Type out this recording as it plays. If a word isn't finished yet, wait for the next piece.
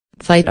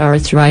Fight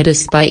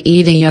arthritis by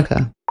eating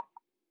yucca.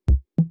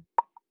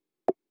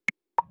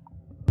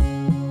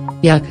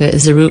 Yucca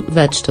is a root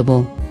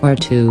vegetable, or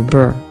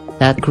tuber,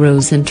 that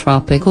grows in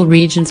tropical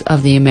regions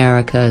of the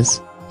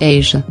Americas,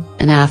 Asia,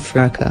 and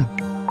Africa.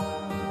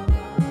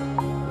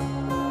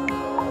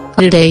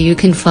 Today you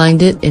can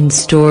find it in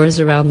stores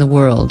around the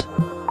world.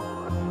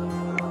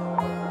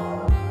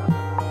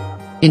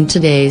 In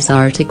today's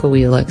article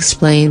we'll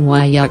explain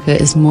why yucca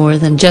is more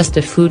than just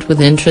a food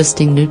with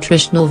interesting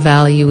nutritional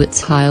value.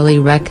 It's highly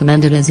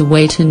recommended as a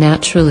way to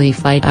naturally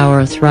fight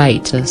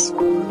arthritis.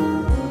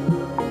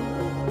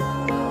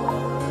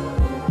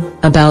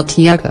 About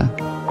yucca.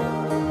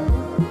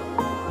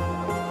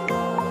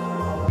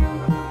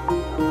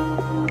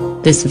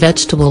 This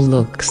vegetable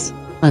looks,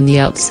 on the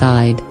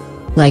outside,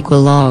 like a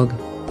log,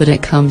 but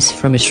it comes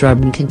from a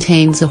shrub and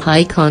contains a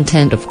high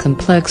content of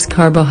complex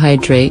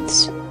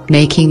carbohydrates,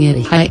 making it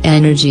a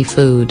high-energy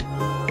food.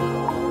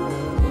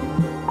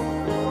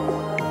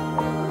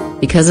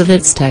 Because of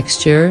its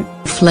texture,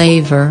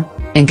 flavor,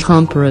 and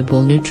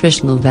comparable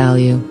nutritional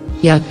value,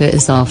 yucca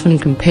is often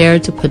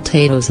compared to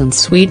potatoes and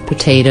sweet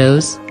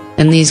potatoes,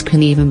 and these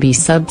can even be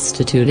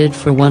substituted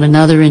for one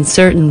another in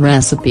certain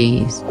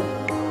recipes.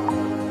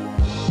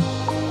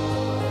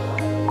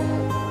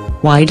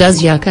 Why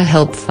does yucca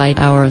help fight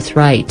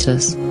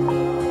arthritis?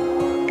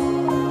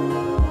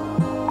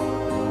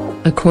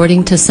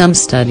 According to some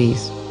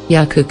studies,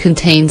 yucca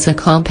contains a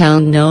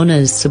compound known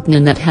as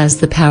stiffness that has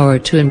the power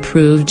to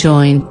improve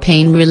joint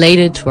pain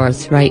related to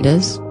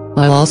arthritis,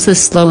 while also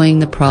slowing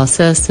the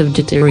process of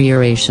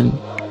deterioration.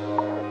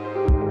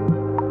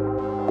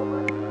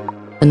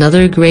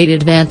 Another great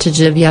advantage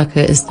of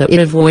yucca is that it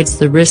avoids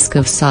the risk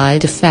of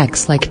side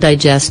effects like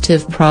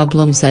digestive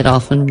problems that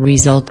often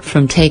result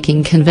from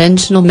taking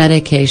conventional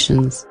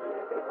medications.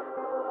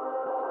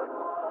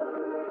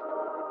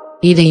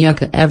 Eating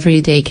yucca every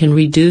day can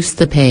reduce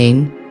the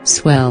pain,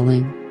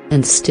 swelling,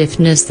 and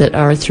stiffness that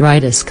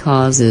arthritis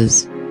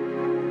causes.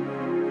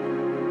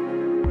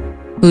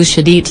 Who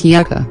should eat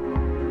yucca?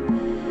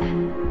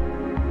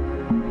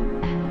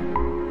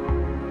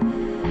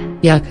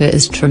 Yucca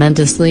is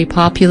tremendously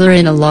popular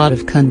in a lot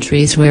of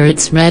countries where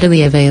it's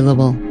readily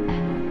available.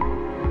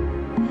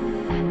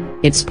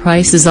 Its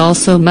price is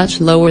also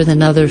much lower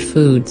than other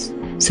foods,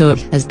 so it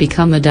has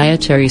become a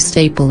dietary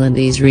staple in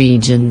these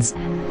regions.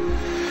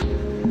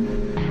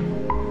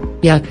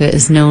 Yucca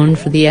is known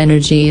for the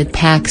energy it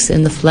packs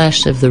in the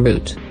flesh of the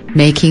root,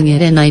 making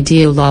it an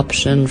ideal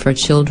option for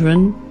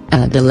children,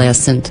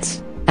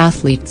 adolescents,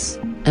 athletes,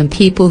 and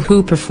people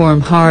who perform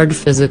hard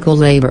physical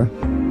labor.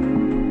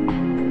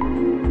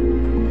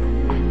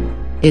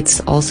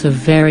 It's also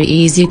very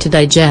easy to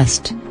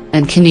digest,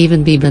 and can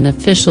even be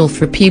beneficial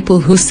for people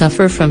who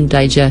suffer from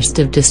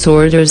digestive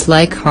disorders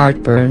like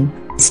heartburn,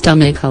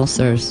 stomach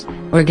ulcers,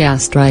 or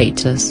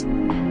gastritis.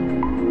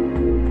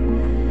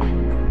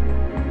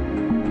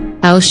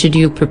 How should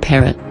you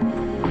prepare it?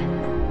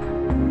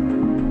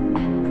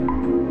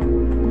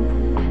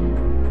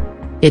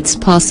 It's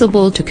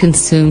possible to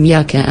consume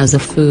yucca as a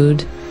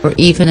food, or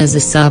even as a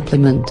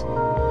supplement.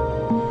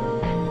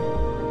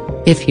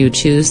 If you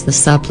choose the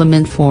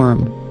supplement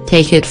form,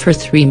 take it for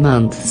 3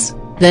 months,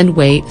 then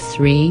wait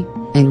 3,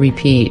 and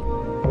repeat.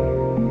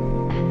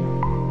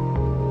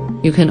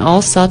 You can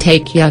also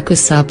take yucca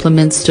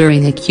supplements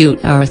during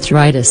acute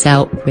arthritis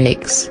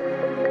outbreaks.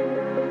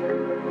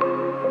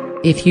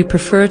 If you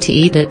prefer to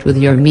eat it with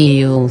your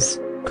meals,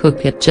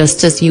 cook it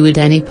just as you would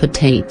any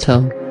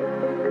potato.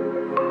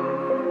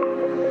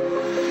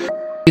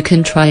 You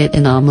can try it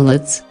in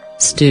omelets,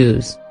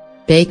 stews,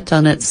 baked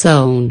on its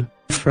own,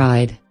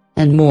 fried,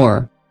 and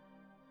more.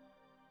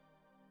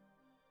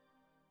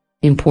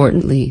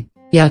 Importantly,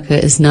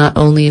 yucca is not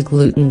only a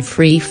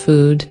gluten-free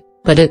food,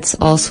 but it's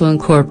also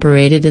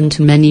incorporated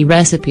into many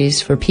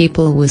recipes for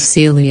people with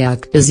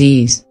celiac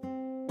disease.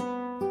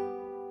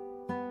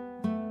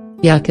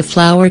 Yucca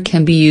flour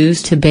can be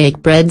used to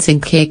bake breads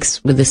and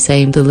cakes with the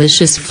same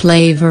delicious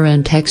flavor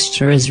and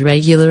texture as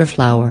regular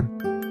flour.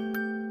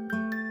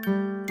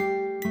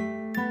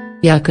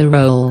 Yucca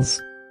rolls.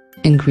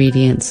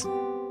 Ingredients: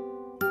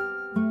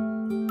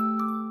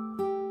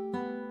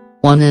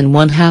 1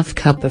 1/2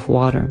 cup of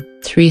water,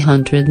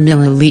 300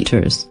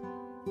 milliliters.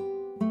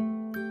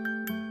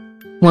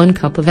 1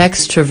 cup of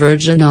extra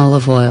virgin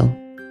olive oil.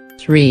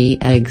 3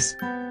 eggs.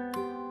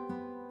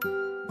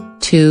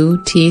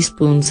 2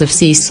 teaspoons of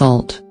sea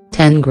salt,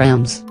 10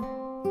 grams.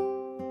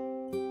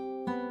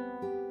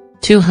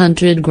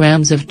 200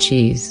 grams of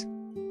cheese.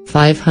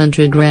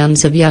 500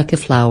 grams of yucca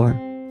flour.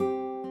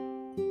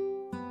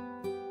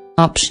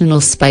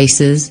 Optional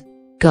spices: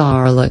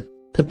 garlic,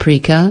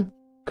 paprika,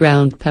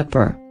 ground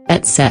pepper,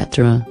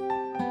 etc.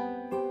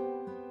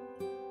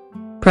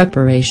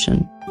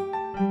 Preparation: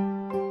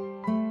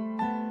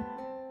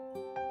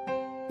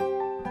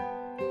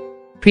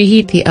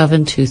 preheat the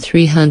oven to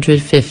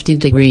 350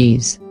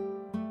 degrees.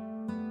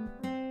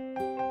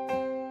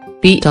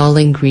 Beat all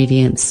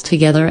ingredients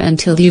together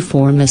until you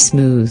form a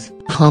smooth,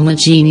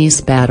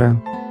 homogeneous batter.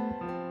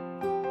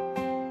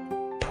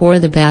 Pour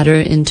the batter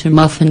into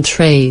muffin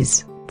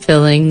trays,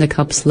 filling the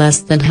cups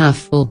less than half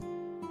full.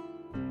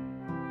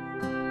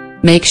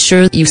 Make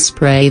sure you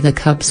spray the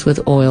cups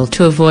with oil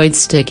to avoid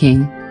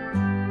sticking.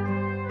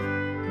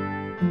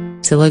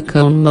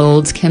 Silicone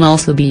molds can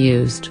also be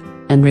used,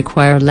 and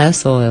require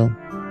less oil.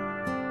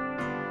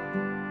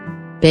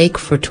 Bake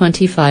for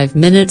 25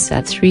 minutes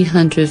at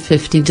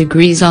 350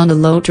 degrees on a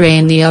low tray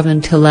in the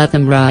oven to let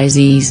them rise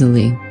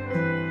easily.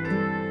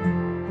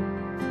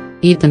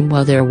 Eat them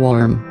while they're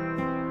warm.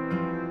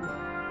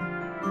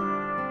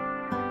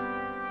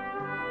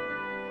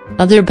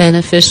 Other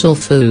beneficial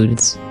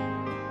foods.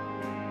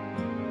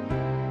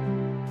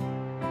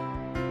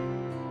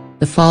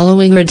 The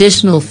following are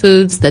additional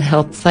foods that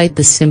help fight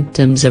the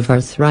symptoms of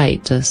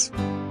arthritis.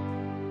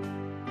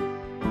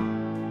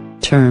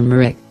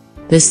 Turmeric.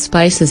 This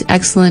spice is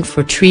excellent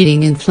for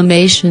treating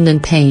inflammation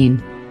and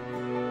pain.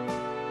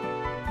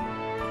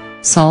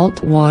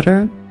 Salt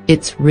water.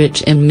 It's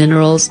rich in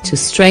minerals to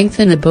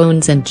strengthen the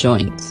bones and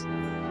joints.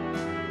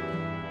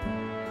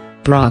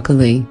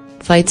 Broccoli.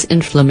 Fights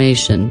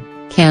inflammation,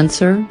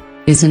 cancer,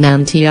 is an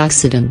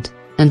antioxidant,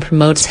 and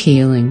promotes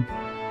healing.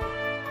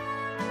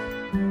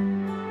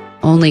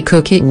 Only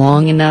cook it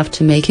long enough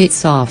to make it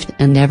soft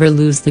and never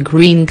lose the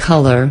green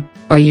color,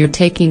 or you're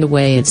taking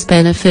away its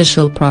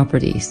beneficial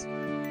properties.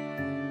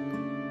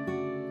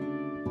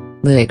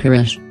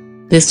 Licorice.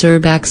 This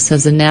herb acts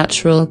as a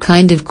natural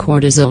kind of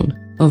cortisone,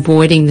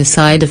 avoiding the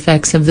side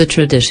effects of the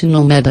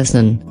traditional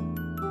medicine.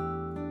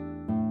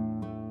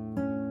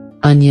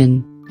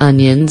 Onion.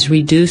 Onions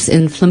reduce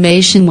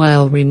inflammation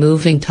while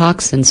removing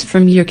toxins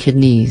from your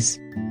kidneys.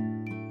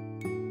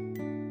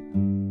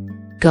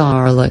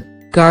 Garlic.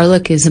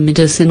 Garlic is a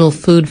medicinal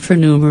food for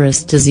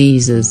numerous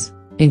diseases,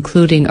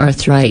 including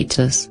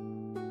arthritis.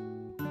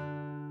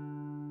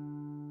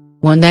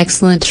 One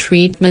excellent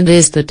treatment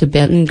is the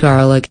Tibetan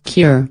garlic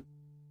cure.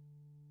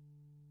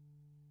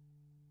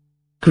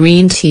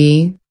 Green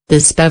tea.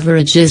 This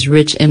beverage is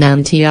rich in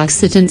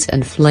antioxidants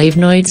and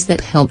flavonoids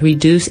that help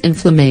reduce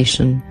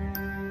inflammation.